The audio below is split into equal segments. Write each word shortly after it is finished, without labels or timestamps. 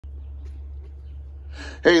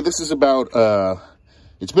Hey, this is about,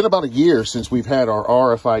 it's been about a year since we've had our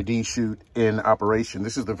RFID chute in operation.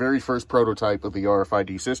 This is the very first prototype of the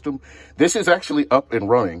RFID system. This is actually up and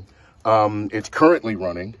running. It's currently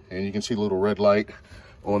running, and you can see the little red light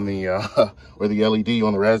on the, or the LED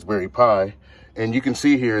on the Raspberry Pi. And you can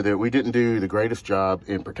see here that we didn't do the greatest job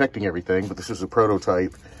in protecting everything, but this is a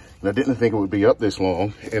prototype. And I didn't think it would be up this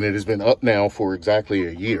long, and it has been up now for exactly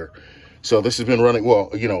a year. So this has been running,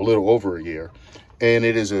 well, you know, a little over a year. And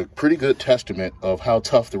it is a pretty good testament of how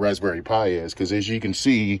tough the Raspberry Pi is, because as you can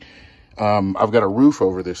see, I've got a roof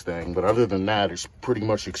over this thing, but other than that, it's pretty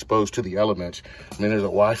much exposed to the elements. I mean, there's a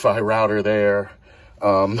Wi-Fi router there.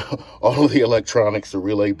 All of the electronics, the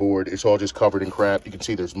relay board, it's all just covered in crap. You can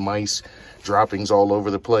see there's mice droppings all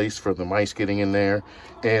over the place from the mice getting in there.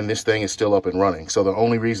 And this thing is still up and running. So the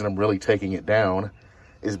only reason I'm really taking it down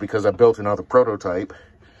is because I built another prototype.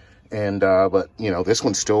 And, but, you know, this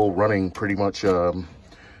one's still running pretty much, you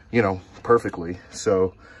know, perfectly.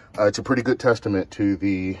 So, it's a pretty good testament to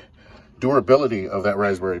the durability of that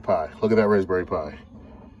Raspberry Pi. Look at that Raspberry Pi.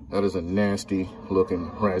 That is a nasty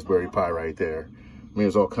looking Raspberry Pi right there. I mean,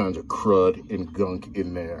 there's all kinds of crud and gunk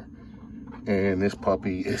in there. And this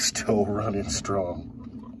puppy is still running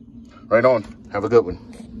strong. Right on. Have a good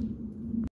one.